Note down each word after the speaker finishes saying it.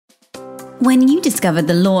When you discovered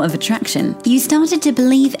the law of attraction, you started to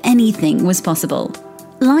believe anything was possible.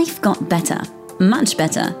 Life got better, much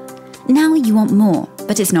better. Now you want more,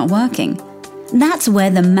 but it's not working. That's where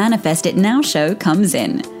the Manifest It Now show comes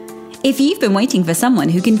in. If you've been waiting for someone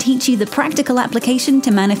who can teach you the practical application to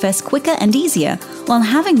manifest quicker and easier while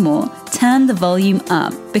having more, turn the volume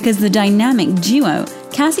up, because the dynamic duo,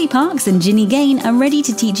 Cassie Parks and Ginny Gain, are ready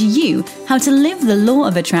to teach you how to live the law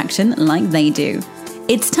of attraction like they do.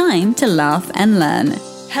 It's time to laugh and learn.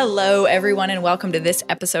 Hello, everyone, and welcome to this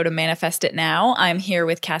episode of Manifest It Now. I'm here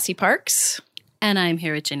with Cassie Parks. And I'm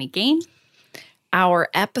here with Ginny Gain. Our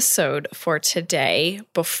episode for today,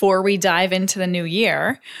 before we dive into the new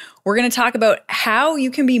year, we're going to talk about how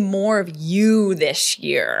you can be more of you this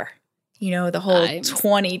year. You know, the whole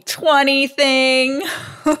 2020 thing.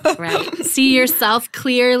 Right. See yourself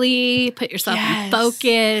clearly, put yourself in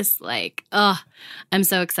focus. I'm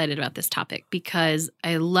so excited about this topic because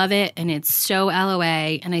I love it and it's so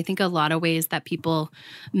LOA. And I think a lot of ways that people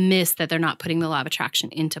miss that they're not putting the law of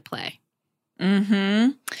attraction into play.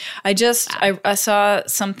 Mm-hmm. I saw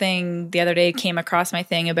something the other day, came across my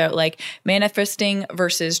thing about like manifesting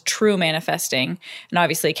versus true manifesting. And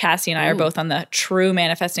obviously Cassie and I are both on the true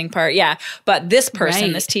manifesting part. Yeah. But this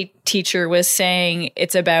person, this teacher was saying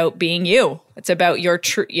it's about being you. It's about your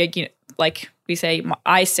true,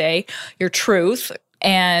 I say your truth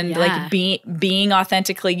and being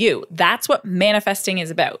authentically you. That's what manifesting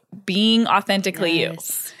is about. Being authentically you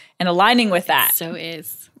and aligning with that. So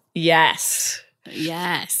is. Yes.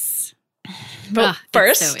 But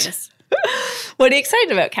first, what are you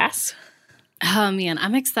excited about, Cass? Oh, man,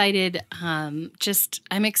 I'm excited. I'm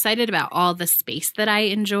excited about all the space that I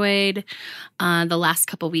enjoyed the last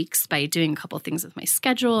couple weeks by doing a couple things with my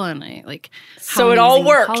schedule, and so it all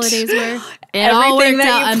worked. Holidays were. Everything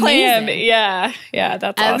that you planned, yeah,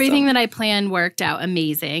 that's everything awesome. that I planned worked out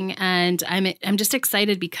amazing, and I'm just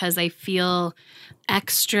excited because I feel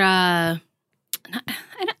extra.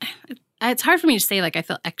 It's hard for me to say I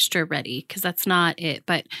feel extra ready because that's not it.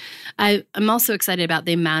 But I'm also excited about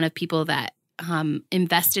the amount of people that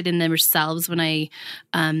invested in themselves when I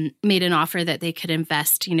made an offer that they could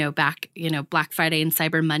invest, back, Black Friday and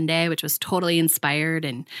Cyber Monday, which was totally inspired.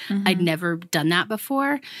 And I'd never done that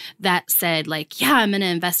before. That said, I'm going to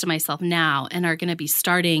invest in myself now and are going to be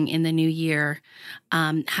starting in the new year,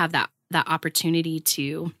 have that opportunity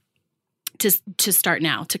to start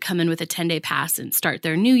now, to come in with a 10-day pass and start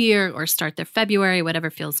their new year or start their February, whatever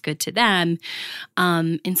feels good to them.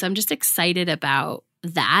 And so I'm just excited about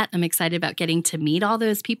that. I'm excited about getting to meet all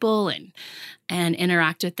those people and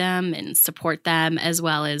interact with them and support them, as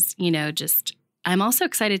well as, I'm also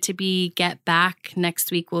excited to get back. Next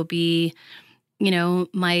week will be,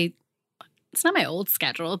 it's not my old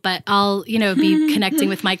schedule, but I'll, be connecting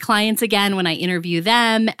with my clients again when I interview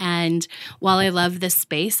them. And while I love this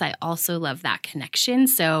space, I also love that connection.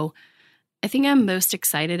 So I think I'm most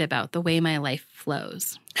excited about the way my life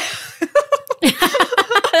flows.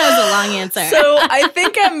 That was a long answer. So I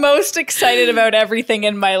think I'm most excited about everything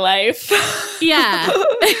in my life. Yeah.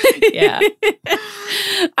 Yeah.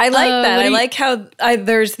 I like that. I like how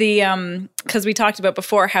there's the, because we talked about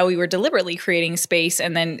before how we were deliberately creating space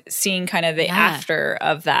and then seeing kind of the after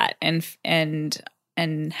of that and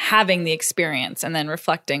having the experience and then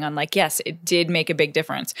reflecting on yes, it did make a big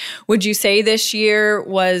difference. Would you say this year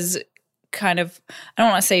was kind of, I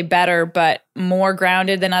don't want to say better, but more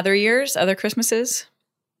grounded than other years, other Christmases?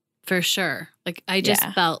 For sure. I just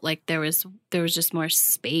felt like there was just more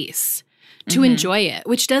space to enjoy it,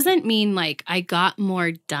 which doesn't mean I got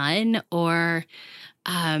more done or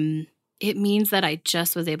it means that I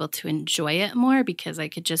just was able to enjoy it more because I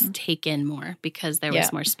could just take in more because there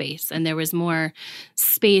was more space and there was more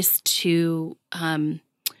space to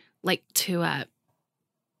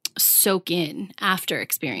soak in after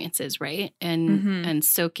experiences, right? And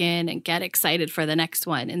soak in and get excited for the next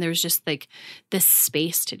one. And there was just this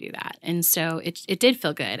space to do that. And so it did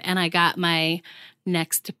feel good. And I got my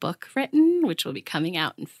next book written, which will be coming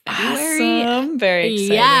out in February. Awesome. Very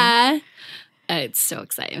exciting. Yeah. It's so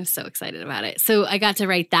exciting. I'm so excited about it. So I got to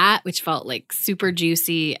write that, which felt super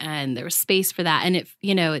juicy and there was space for that. And it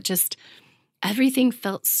just, everything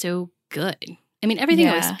felt so good. I mean, everything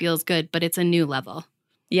always feels good, but it's a new level.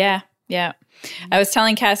 Yeah. I was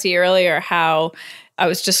telling Cassie earlier how I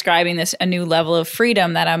was describing a new level of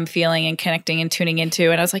freedom that I'm feeling and connecting and tuning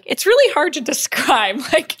into. And I was like, it's really hard to describe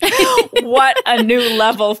what a new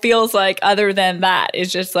level feels like other than that.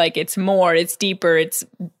 It's just it's more, it's deeper, it's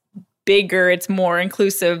bigger, it's more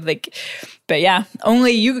inclusive. But yeah,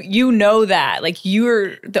 only you know that.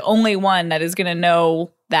 You're the only one that is going to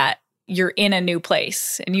know that you're in a new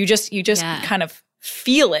place. And you just kind of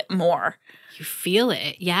feel it more. You feel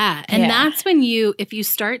it. Yeah. And that's when if you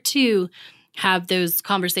start to have those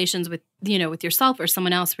conversations with, with yourself or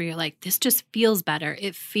someone else where you're like, this just feels better.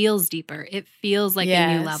 It feels deeper. It feels like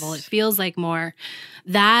a new level. It feels like more.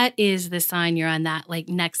 That is the sign you're on that like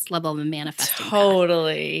next level of manifesting.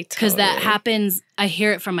 Totally. Because that happens. I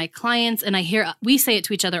hear it from my clients and we say it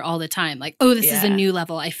to each other all the time. Like, oh, this is a new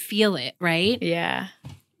level. I feel it. Right. Yeah.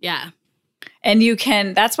 Yeah. And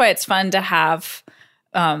that's why it's fun to have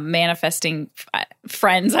manifesting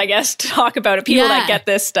friends, I guess, to talk about it. People that get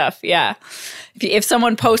this stuff. Yeah. If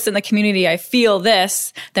someone posts in the community, I feel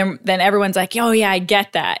this, then everyone's like, oh yeah, I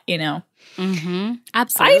get that, Mm-hmm.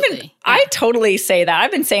 Absolutely. I totally say that.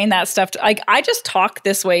 I've been saying that stuff. I just talk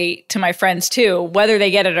this way to my friends too. Whether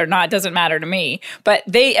they get it or not doesn't matter to me. But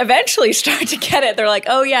they eventually start to get it. They're like,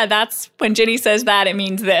 oh yeah, that's when Ginny says that, it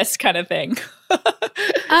means this kind of thing.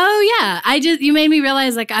 Oh yeah. You made me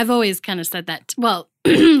realize like I've always kind of said that. Well,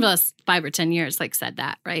 last 5 or 10 years, like said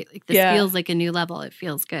that, right? Like this feels like a new level. It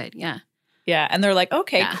feels good. Yeah. Yeah. And they're like,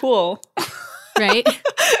 okay, cool. Right?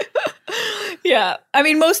 Yeah. I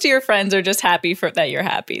mean, most of your friends are just happy that you're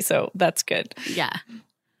happy. So that's good. Yeah.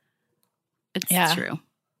 It's true.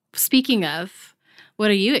 Speaking of, what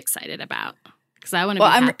are you excited about? Because I want to be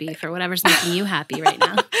happy for whatever's making you happy right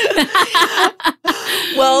now.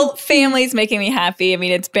 Well, family's making me happy. I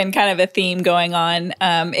mean, it's been kind of a theme going on.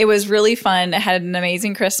 It was really fun. I had an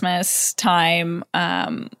amazing Christmas time.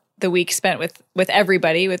 The week spent with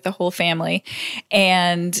everybody, with the whole family.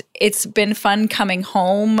 And it's been fun coming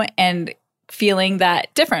home and feeling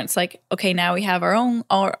that difference. Like, okay, now we have our own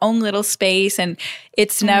little space, and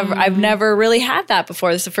it's I've never really had that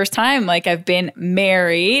before. This is the first time like I've been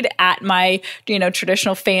married at my,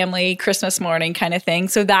 traditional family Christmas morning kind of thing.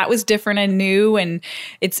 So that was different and new, and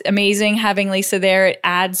it's amazing having Lisa there. It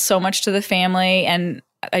adds so much to the family. And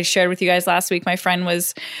I shared with you guys last week, my friend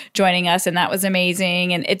was joining us, and that was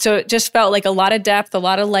amazing. And it just felt like a lot of depth, a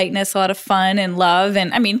lot of lightness, a lot of fun and love.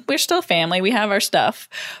 And I mean, we're still family. We have our stuff,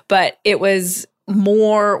 but it was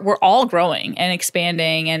more, we're all growing and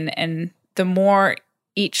expanding. And the more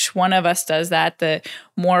each one of us does that, the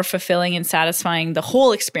more fulfilling and satisfying the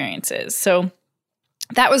whole experience is. So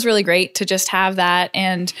that was really great to just have that.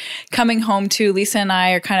 And coming home too, Lisa and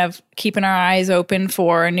I are kind of keeping our eyes open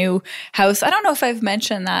for a new house. I don't know if I've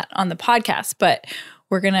mentioned that on the podcast, but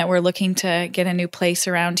we're looking to get a new place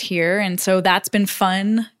around here. And so that's been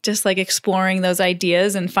fun, just like exploring those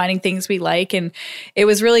ideas and finding things we like. And it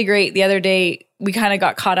was really great. The other day, we kind of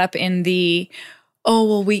got caught up in this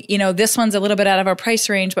one's a little bit out of our price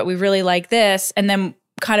range, but we really like this. And then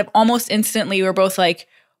kind of almost instantly, we're both like,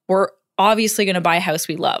 we're obviously going to buy a house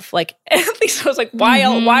we love. Like, at least I was like,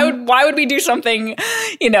 why would we do something,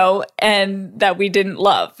 and that we didn't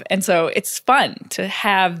love? And so it's fun to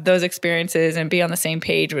have those experiences and be on the same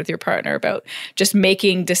page with your partner about just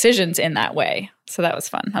making decisions in that way. So that was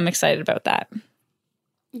fun. I'm excited about that.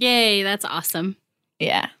 Yay. That's awesome.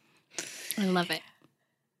 Yeah. I love it.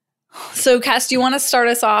 So Cass, do you want to start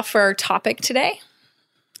us off for our topic today?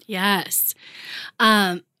 Yes.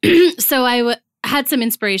 So I had some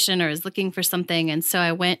inspiration or was looking for something. And so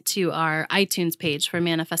I went to our iTunes page for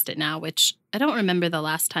Manifest It Now, which I don't remember the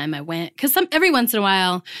last time I went. Because every once in a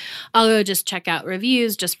while, I'll go just check out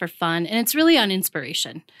reviews just for fun. And it's really on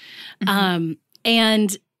inspiration. Mm-hmm.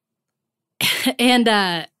 And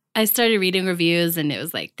I started reading reviews, and it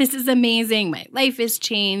was like, this is amazing. My life has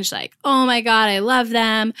changed. Like, oh my God, I love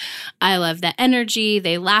them. I love the energy.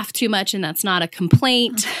 They laugh too much, and that's not a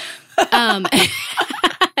complaint.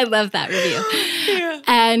 I love that review. Yeah.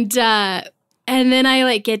 And then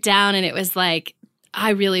I get down, and it was like, I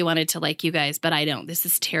really wanted to like you guys, but I don't. This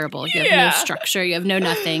is terrible. You have no structure. You have no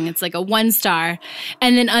nothing. It's like a 1 star.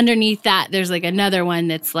 And then underneath that, there's another one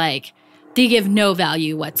that's like, they give no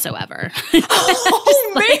value whatsoever.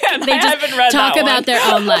 Oh, man. They just talk about their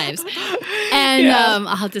own lives. And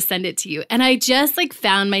I'll have to send it to you. And I just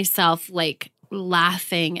found myself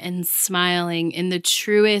laughing and smiling in the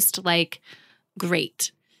truest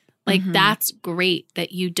great. That's great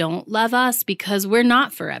that you don't love us, because we're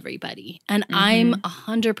not for everybody. And I'm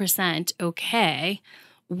 100% okay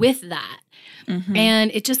with that. Mm-hmm.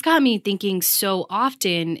 And it just got me thinking so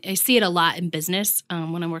often. I see it a lot in business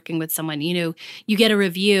when I'm working with someone. You get a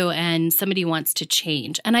review and somebody wants to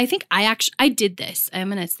change. And I think I did this. I'm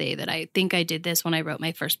going to say that I think I did this when I wrote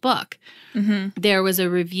my first book. Mm-hmm. There was a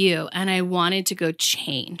review, and I wanted to go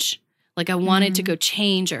change. I wanted to go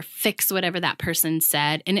change or fix whatever that person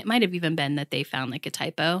said. And it might have even been that they found a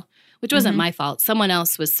typo, which wasn't my fault. Someone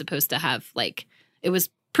else was supposed to have it was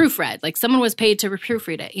proofread. Someone was paid to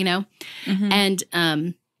proofread it,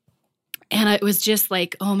 Mm-hmm. And it was just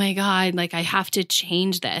like, oh my God, like I have to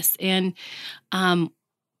change this. And,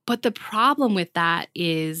 but the problem with that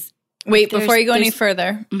is, wait, before you go any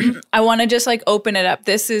further, I want to just like open it up.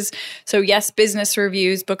 This is, so yes, business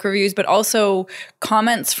reviews, book reviews, but also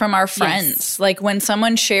comments from our friends. Yes. Like when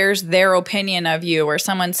someone shares their opinion of you, or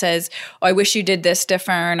someone says, oh, I wish you did this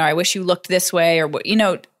different, or I wish you looked this way, or, you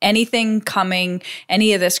know, anything coming,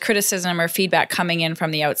 any of this criticism or feedback coming in from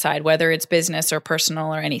the outside, whether it's business or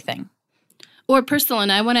personal or anything. Or personal.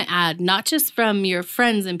 And I want to add, not just from your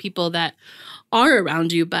friends and people that are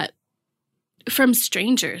around you, but from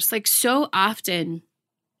strangers. Like so often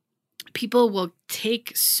people will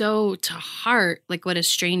take so to heart like what a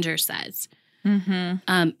stranger says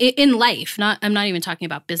in life. I'm not even talking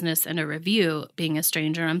about business and a review being a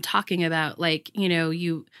stranger. I'm talking about like, you know,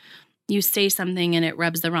 you say something and it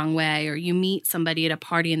rubs the wrong way, or you meet somebody at a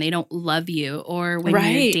party and they don't love you, or when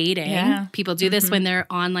you're dating. Yeah. People do this when they're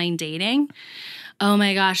online dating. Oh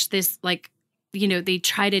my gosh, this like, you know, they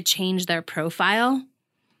try to change their profile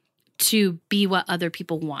to be what other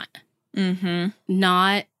people want.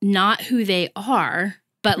 Not who they are,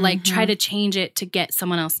 but like try to change it to get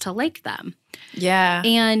someone else to like them. Yeah.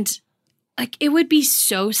 And like it would be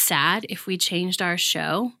so sad if we changed our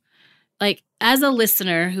show. Like as a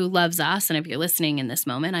listener who loves us, and if you're listening in this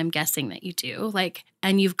moment, I'm guessing that you do, like,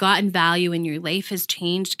 and you've gotten value and your life has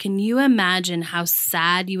changed. Can you imagine how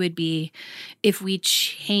sad you would be if we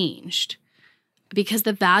changed? Because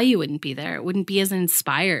the value wouldn't be there. It wouldn't be as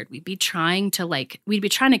inspired. We'd be trying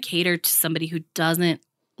to cater to somebody who doesn't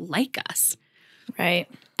like us. Right.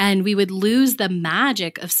 And we would lose the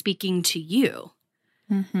magic of speaking to you.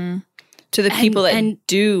 To the people that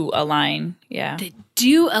do align. Yeah. That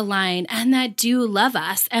do align and that do love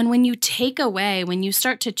us. And when you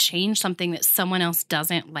start to change something that someone else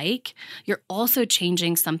doesn't like, you're also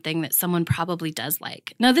changing something that someone probably does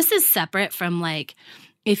like. Now, this is separate from like,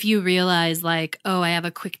 if you realize like, oh, I have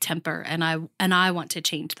a quick temper and I want to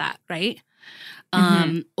change that, right?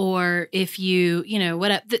 Or if you know,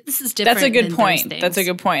 this is different. That's a good point. That's a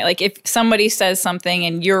good point. Like if somebody says something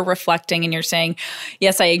and you're reflecting and you're saying,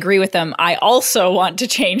 yes, I agree with them, I also want to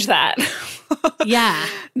change that. Yeah.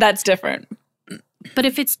 That's different. But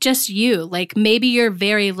if it's just you, like maybe you're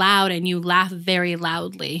very loud and you laugh very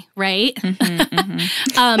loudly, right?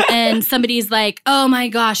 And somebody's like, oh my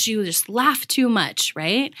gosh, you just laugh too much,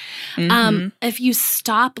 right? If you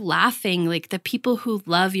stop laughing, like the people who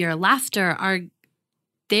love your laughter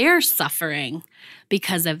they're suffering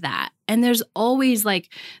because of that. And there's always like,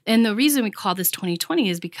 and the reason we call this 2020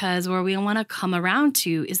 is because where we want to come around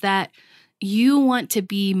to is that you want to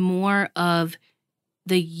be more of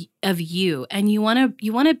you, and you want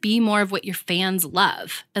to be more of what your fans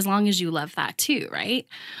love, as long as you love that too, right?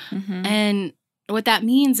 And what that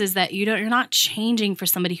means is that you're not changing for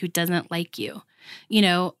somebody who doesn't like you. You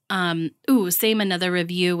know, another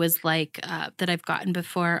review was like that I've gotten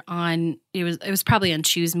before on it was probably on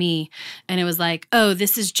Choose Me, and it was like, oh,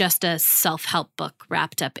 this is just a self-help book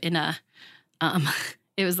wrapped up in a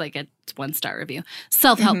it was like a 1-star review.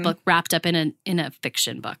 Self-help book wrapped up in a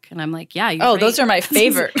fiction book. And I'm like, yeah, you're right. Those are my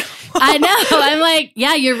favorite. I know. I'm like,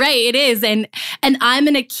 yeah, you're right. It is. And I'm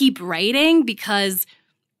going to keep writing because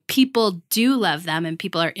people do love them and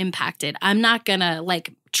people are impacted. I'm not going to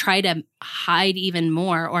like try to hide even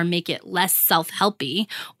more or make it less self-helpy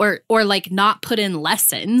or like not put in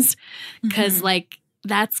lessons because like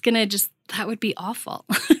that would be awful.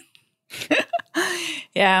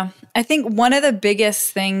 Yeah. I think one of the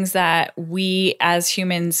biggest things that we as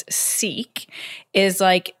humans seek is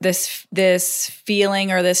like this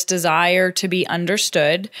feeling or this desire to be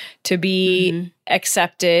understood, to be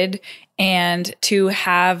accepted, and to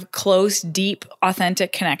have close, deep,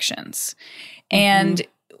 authentic connections. And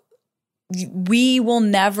we will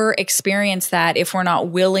never experience that if we're not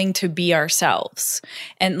willing to be ourselves.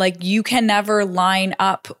 And like you can never line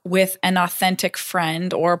up with an authentic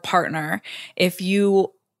friend or partner if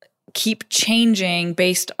you keep changing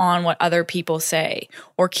based on what other people say,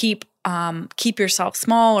 or keep yourself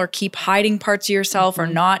small, or keep hiding parts of yourself, or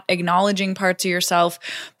not acknowledging parts of yourself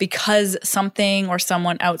because something or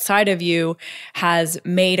someone outside of you has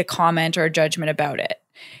made a comment or a judgment about it.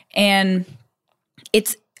 And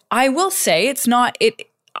I will say it's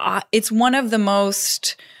one of the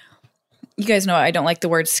most, you guys know I don't like the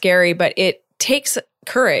word scary, but it takes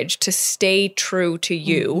courage to stay true to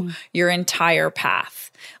you your entire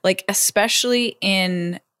path. Like, especially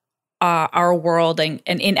in our world and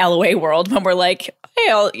in LOA world, when we're like,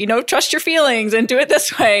 hey, I'll, trust your feelings and do it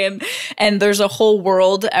this way. And there's a whole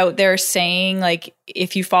world out there saying like,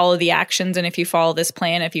 if you follow the actions and if you follow this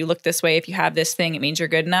plan, if you look this way, if you have this thing, it means you're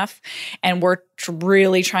good enough. And we're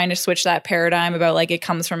really trying to switch that paradigm about like, it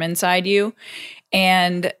comes from inside you.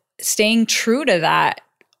 And staying true to that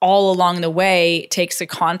all along the way takes a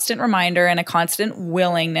constant reminder and a constant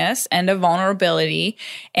willingness and a vulnerability.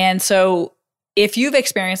 And so if you've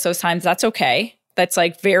experienced those times, that's okay. That's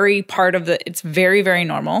like very part of it's very, very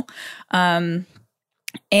normal. But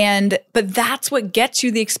that's what gets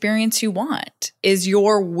you the experience you want, is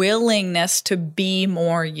your willingness to be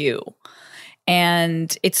more you.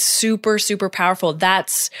 And it's super, super powerful.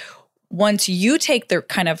 That's once you take the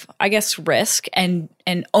kind of, I guess, risk and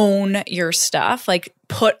own your stuff, like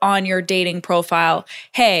put on your dating profile,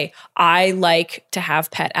 hey, I like to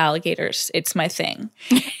have pet alligators. It's my thing.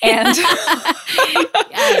 And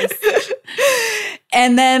yes.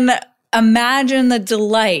 And then imagine the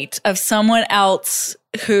delight of someone else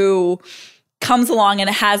who comes along and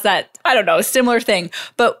has that, I don't know, a similar thing.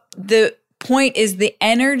 But the point is the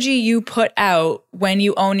energy you put out when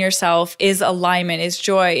you own yourself is alignment, is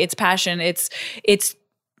joy, it's passion, it's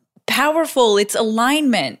powerful, it's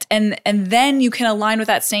alignment. And then you can align with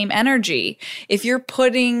that same energy. If you're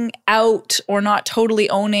putting out or not totally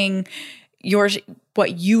owning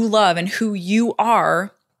what you love and who you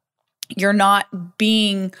are, you're not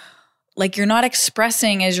being like, you're not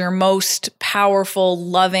expressing as your most powerful,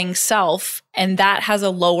 loving self. And that has a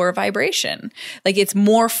lower vibration. Like it's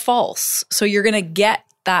more false. So you're going to get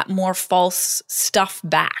that more false stuff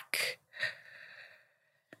back.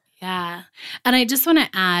 Yeah. And I just want to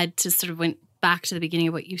add to sort of went back to the beginning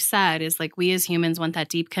of what you said is like, we as humans want that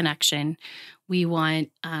deep connection. We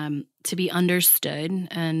want to be understood,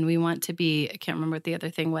 and we want to be, I can't remember what the other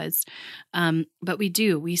thing was, but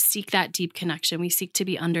we seek that deep connection. We seek to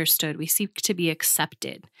be understood. We seek to be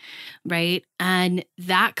accepted, right? And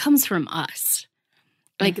that comes from us.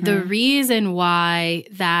 Like the reason why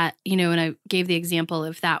that, when I gave the example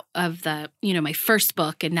of the, my first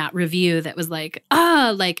book and that review that was like,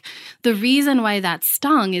 the reason why that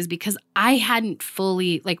stung is because I hadn't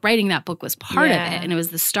fully, like writing that book was part of it. And it was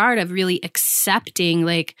the start of really accepting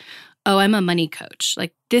like, oh, I'm a money coach.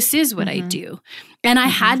 Like this is what I do. And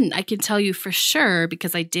I can tell you for sure,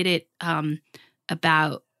 because I did it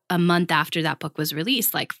about a month after that book was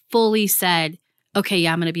released, like fully said, okay,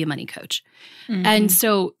 yeah, I'm going to be a money coach. And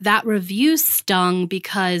so that review stung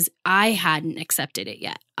because I hadn't accepted it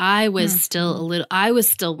yet. I was still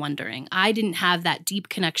wondering. I didn't have that deep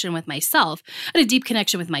connection with myself. I had a deep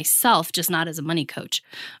connection with myself, just not as a money coach,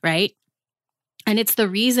 right? And it's the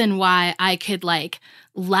reason why I could like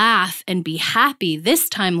laugh and be happy this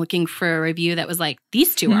time looking for a review that was like,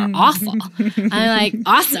 these two are awful. I'm like,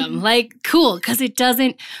 awesome, like cool, because it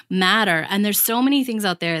doesn't matter. And there's so many things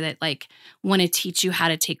out there that like want to teach you how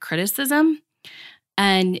to take criticism.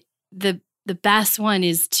 And the best one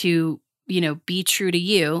is to, be true to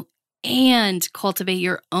you and cultivate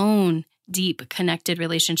your own deep connected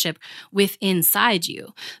relationship with inside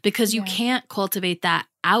you, because you can't cultivate that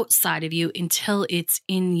outside of you until it's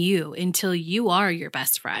in you, until you are your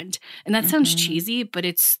best friend. And that sounds cheesy, but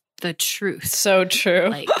it's the truth. So true.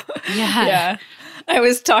 Like, yeah. I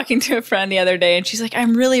was talking to a friend the other day and she's like,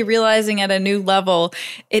 I'm really realizing at a new level,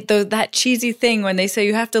 that cheesy thing when they say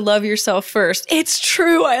you have to love yourself first. It's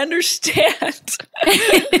true. I understand.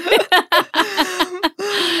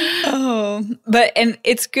 And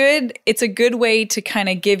it's good. It's a good way to kind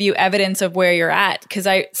of give you evidence of where you're at. Cause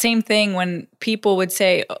same thing when people would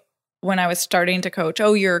say, when I was starting to coach,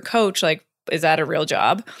 oh, you're a coach, like, is that a real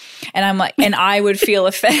job? And I'm like, and I would feel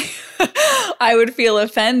offended.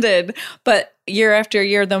 But year after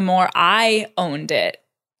year, the more I owned it,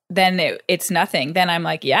 then it's nothing. Then I'm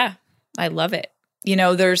like, yeah, I love it.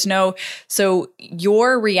 So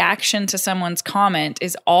your reaction to someone's comment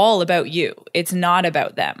is all about you. It's not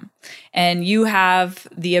about them. And you have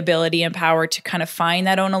the ability and power to kind of find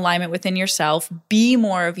that own alignment within yourself, be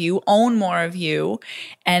more of you, own more of you.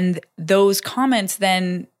 And those comments,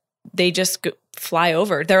 then they just fly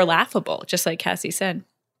over. They're laughable, just like Cassie said.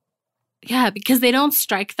 Yeah, because they don't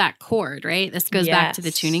strike that chord, right? This goes back to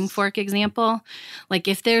the tuning fork example. Like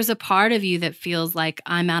if there's a part of you that feels like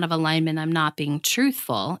I'm out of alignment, I'm not being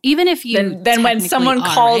truthful, even if you then when someone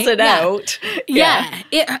calls it out.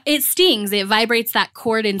 It stings. It vibrates that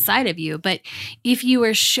chord inside of you. But if you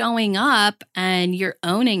are showing up and you're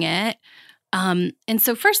owning it, and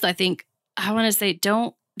so first I think I want to say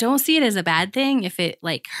don't see it as a bad thing if it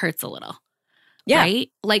like hurts a little. Yeah.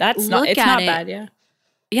 Right? Like it's not bad, yeah.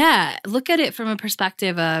 Yeah, look at it from a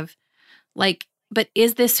perspective of like, but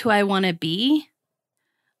is this who I want to be?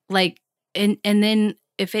 Like, and then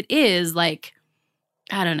if it is, like,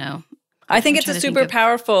 I don't know. I think it's a super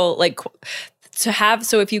powerful, like, to have.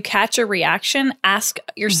 So if you catch a reaction, ask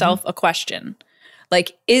yourself a question.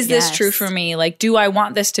 Like, is this true for me? Like, do I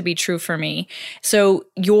want this to be true for me? So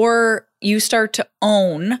you start to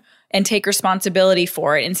own and take responsibility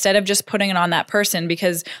for it instead of just putting it on that person,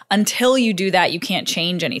 because until you do that, you can't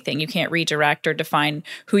change anything. You can't redirect or define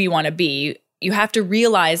who you want to be. You have to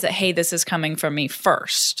realize that, hey, this is coming from me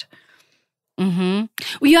first. Well,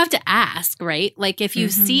 you have to ask, right? Like, if you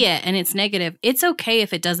see it and it's negative, it's okay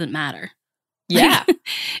if it doesn't matter. Yeah.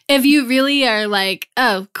 If you really are like,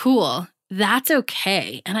 oh, cool, that's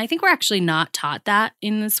okay. And I think we're actually not taught that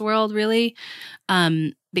in this world, really,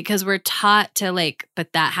 because we're taught to, like,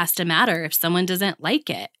 but that has to matter if someone doesn't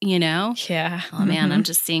like it, you know? Yeah. Oh, man, I'm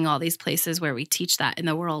just seeing all these places where we teach that in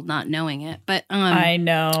the world, not knowing it. But I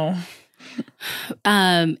know.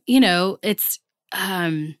 You know, it's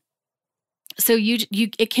so you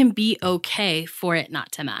it can be okay for it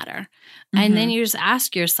not to matter. And then you just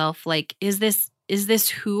ask yourself, like, is this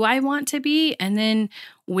who I want to be? And then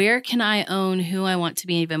where can I own who I want to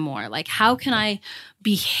be even more? Like, how can I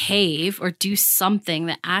behave or do something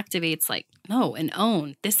that activates, like, no, and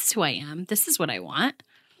own, this is who I am. This is what I want.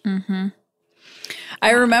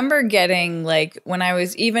 I remember getting, like, when I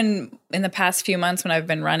was, even in the past few months when I've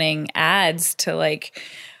been running ads to, like,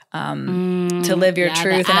 to live your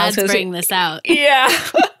truth. The and ads bring this out. Yeah.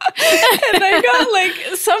 And I got,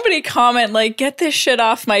 like, somebody comment, like, get this shit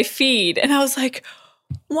off my feed. And I was like,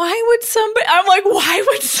 why would somebody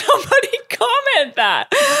comment that?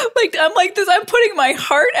 Like, I'm like this, I'm putting my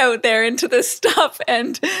heart out there into this stuff.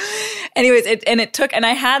 And anyways, and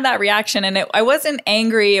I had that reaction, and I wasn't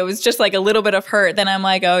angry. It was just like a little bit of hurt. Then I'm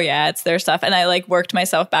like, oh yeah, it's their stuff. And I, like, worked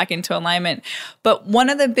myself back into alignment. But one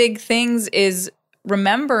of the big things is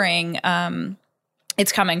remembering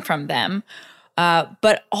it's coming from them.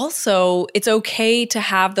 But also, it's okay to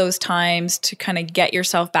have those times to kind of get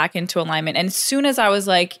yourself back into alignment. And as soon as I was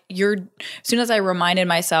like, as soon as I reminded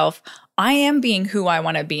myself, I am being who I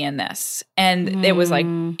want to be in this, and it was like,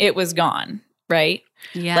 it was gone, right?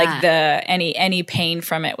 Yeah. Like any pain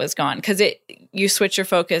from it was gone, because you switch your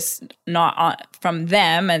focus not on from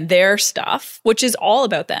them and their stuff, which is all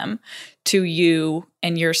about them, to you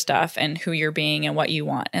and your stuff and who you're being and what you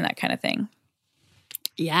want and that kind of thing.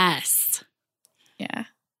 Yes. Yeah.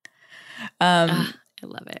 I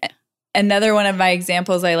love it. Another one of my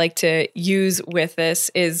examples I like to use with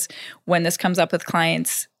this is when this comes up with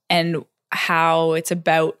clients and how it's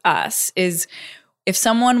about us, is if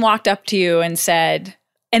someone walked up to you and said,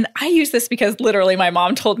 and I use this because literally my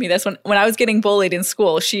mom told me this when I was getting bullied in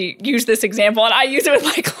school. She used this example and I use it with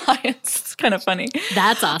my clients. It's kind of funny.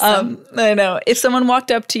 That's awesome. I know. If someone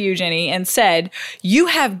walked up to you, Jenny, and said, you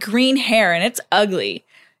have green hair and it's ugly,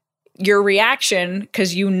 your reaction,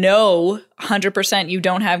 because you know 100% you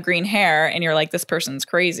don't have green hair and you're like, this person's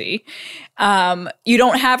crazy, you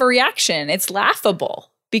don't have a reaction. It's laughable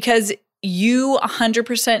because you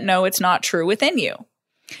 100% know it's not true within you.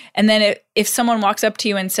 And then if someone walks up to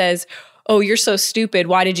you and says, oh, you're so stupid,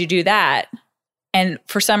 why did you do that? And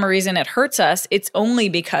for some reason it hurts us, it's only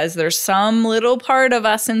because there's some little part of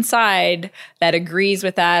us inside that agrees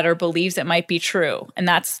with that or believes it might be true. And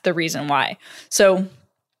that's the reason why. So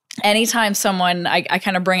anytime someone, I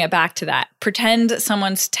kind of bring it back to that. Pretend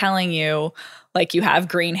someone's telling you, like, you have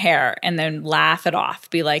green hair, and then laugh it off.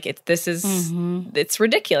 Be like, it's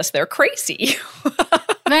ridiculous. They're crazy.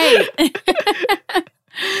 Right.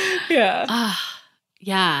 Yeah.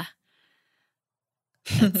 Yeah.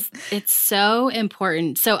 It's so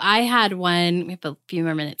important. So I had one, we have a few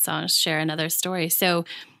more minutes, so I'll share another story. So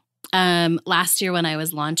last year when I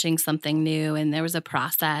was launching something new and there was a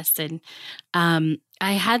process, and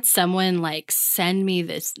I had someone, like, send me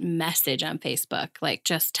this message on Facebook, like,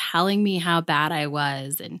 just telling me how bad I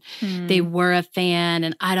was, and they were a fan,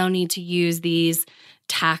 and I don't need to use these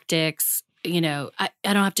tactics. You know, I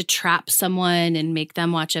don't have to trap someone and make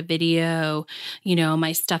them watch a video. You know,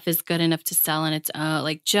 my stuff is good enough to sell on its own.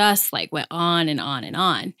 Like, just like went on and on and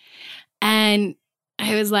on. And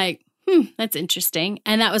I was like, that's interesting.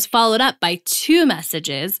 And that was followed up by 2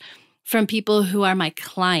 messages from people who are my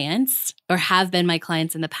clients or have been my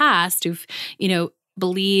clients in the past, who've, you know,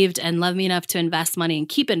 believed and loved me enough to invest money and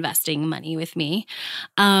keep investing money with me.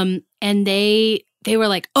 And they were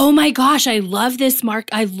like, oh my gosh, I love this, Mark.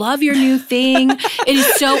 I love your new thing. It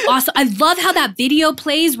is so awesome. I love how that video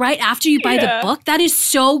plays right after you buy the book. That is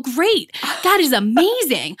so great. That is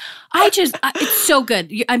amazing. It's so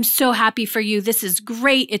good. I'm so happy for you. This is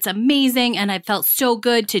great. It's amazing. And I felt so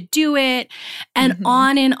good to do it. And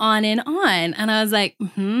on and on and on. And I was like,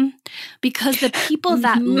 because the people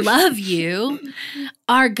that love you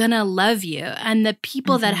are gonna love you. And the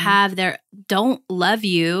people that don't love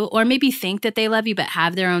you, or maybe think that they love you but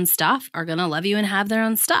have their own stuff, are gonna love you and have their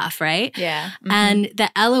own stuff, right? Yeah. And the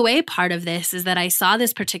LOA part of this is that I saw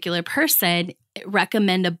this particular person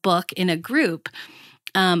recommend a book in a group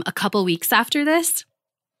a couple weeks after this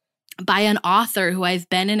by an author who I've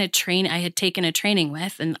been I had taken a training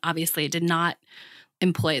with, and obviously it did not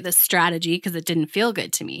employ this strategy because it didn't feel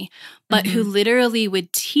good to me, but who literally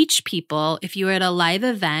would teach people, if you were at a live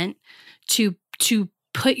event, to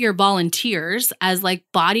put your volunteers as like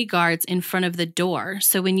bodyguards in front of the door.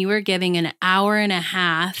 So when you were giving an hour and a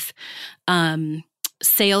half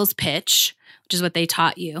sales pitch, which is what they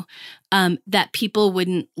taught you, that people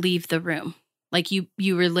wouldn't leave the room. Like you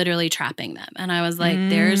were literally trapping them. And I was like,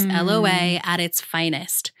 there's LOA at its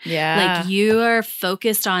finest. Yeah. Like you are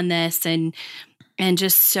focused on this and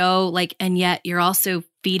just so like, and yet you're also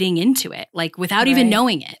feeding into it, like without even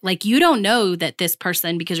knowing it. Like you don't know that this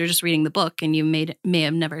person, because you're just reading the book and you may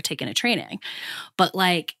have never taken a training, but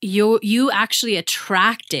like you actually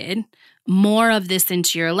attracted more of this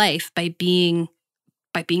into your life by being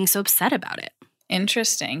so upset about it.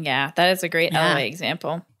 Interesting. Yeah. That is a great LOA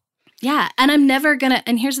example. Yeah. And I'm never gonna,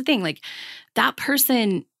 and here's the thing, like that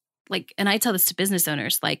person, like, and I tell this to business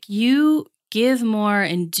owners, like you give more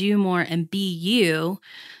and do more and be you,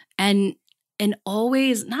 and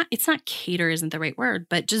always it's not cater isn't the right word,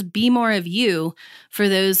 but just be more of you for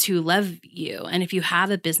those who love you. And if you have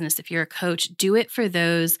a business, if you're a coach, do it for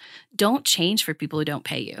those. Don't change for people who don't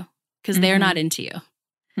pay you because they're not into you.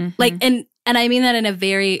 Like, and I mean that in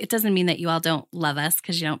it doesn't mean that you all don't love us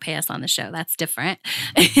because you don't pay us on the show. That's different.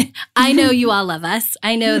 I know you all love us.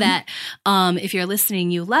 I know that if you're listening,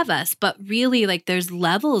 you love us. But really, like, there's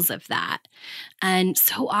levels of that. And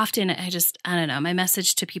so often, I don't know, my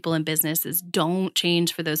message to people in business is don't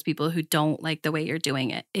change for those people who don't like the way you're doing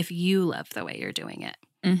it if you love the way you're doing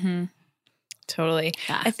it. Totally.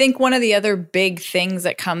 Yeah. I think one of the other big things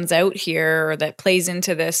that comes out here or that plays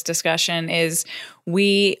into this discussion is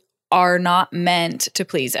we are not meant to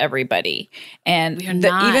please everybody. And even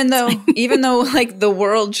though like the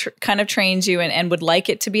world kind of trains you and would like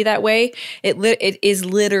it to be that way, it is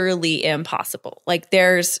literally impossible. Like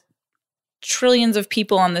there's trillions of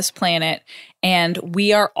people on this planet and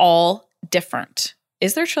we are all different.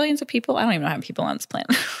 Is there trillions of people? I don't even know how many people on this planet.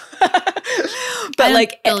 But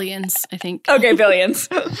like billions, I think. Okay, billions.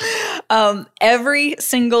 Every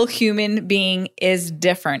single human being is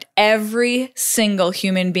different. Every single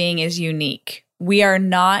human being is unique. We are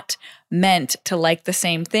not meant to like the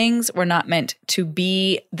same things. We're not meant to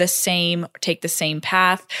be the same, take the same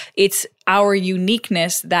path. It's our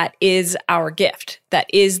uniqueness that is our gift, that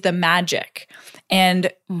is the magic.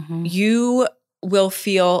 And you will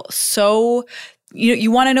feel so...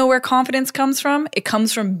 You want to know where confidence comes from? It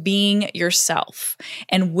comes from being yourself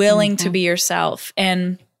and willing to be yourself.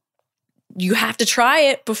 And you have to try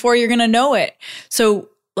it before you're going to know it. So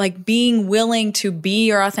like being willing to be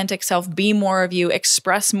your authentic self, be more of you,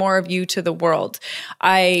 express more of you to the world.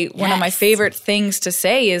 One of my favorite things to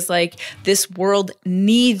say is like, this world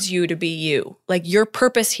needs you to be you. Like your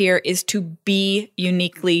purpose here is to be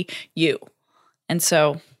uniquely you. And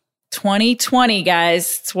so 2020,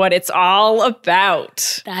 guys, it's what it's all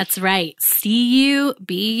about. That's right. See you,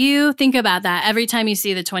 be you. Think about that every time you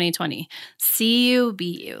see the 2020. See you, be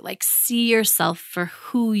you. Like, see yourself for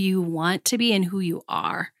who you want to be and who you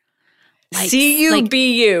are. Like, see you,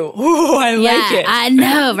 be you. Ooh, I like it. I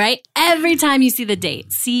know, right? Every time you see the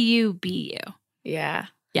date, see you, be you. Yeah.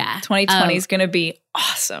 Yeah. 2020 is going to be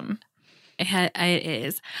awesome. It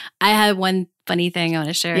is. I had one funny thing I want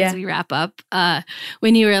to share as we wrap up.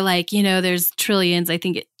 When you were like, there's trillions, I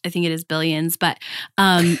think it is billions, but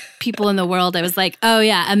people in the world, I was like, oh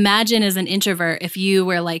yeah, imagine as an introvert if you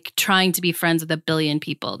were like trying to be friends with 1 billion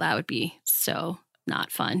people. That would be so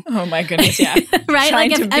not fun. Oh my goodness, yeah. Right?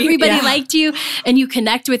 Like if everybody liked you and you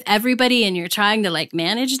connect with everybody and you're trying to like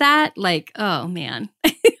manage that, like, oh man.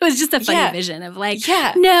 It was just a funny vision of like, no,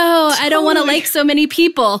 totally. I don't want to like so many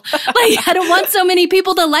people. Like, I don't want so many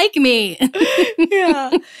people to like me.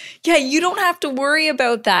 Yeah, you don't have to worry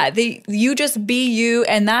about that. You just be you,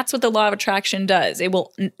 and that's what the law of attraction does. It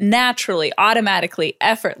will naturally, automatically,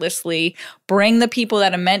 effortlessly bring the people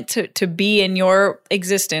that are meant to be in your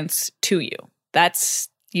existence to you.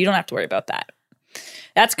 You don't have to worry about that.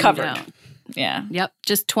 That's covered. No. Yeah. Yep.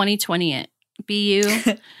 Just 2020 it. Be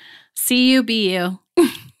you. See you, be you.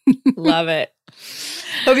 Love it.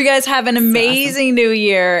 Hope you guys have an amazing new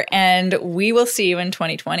year, and we will see you in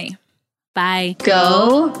 2020. Bye.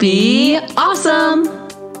 Go be awesome.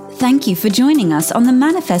 Thank you for joining us on the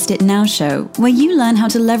Manifest It Now show, where you learn how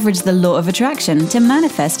to leverage the law of attraction to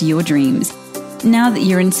manifest your dreams. Now that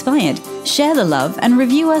you're inspired, share the love and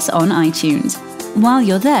review us on iTunes. While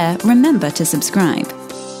you're there, remember to subscribe.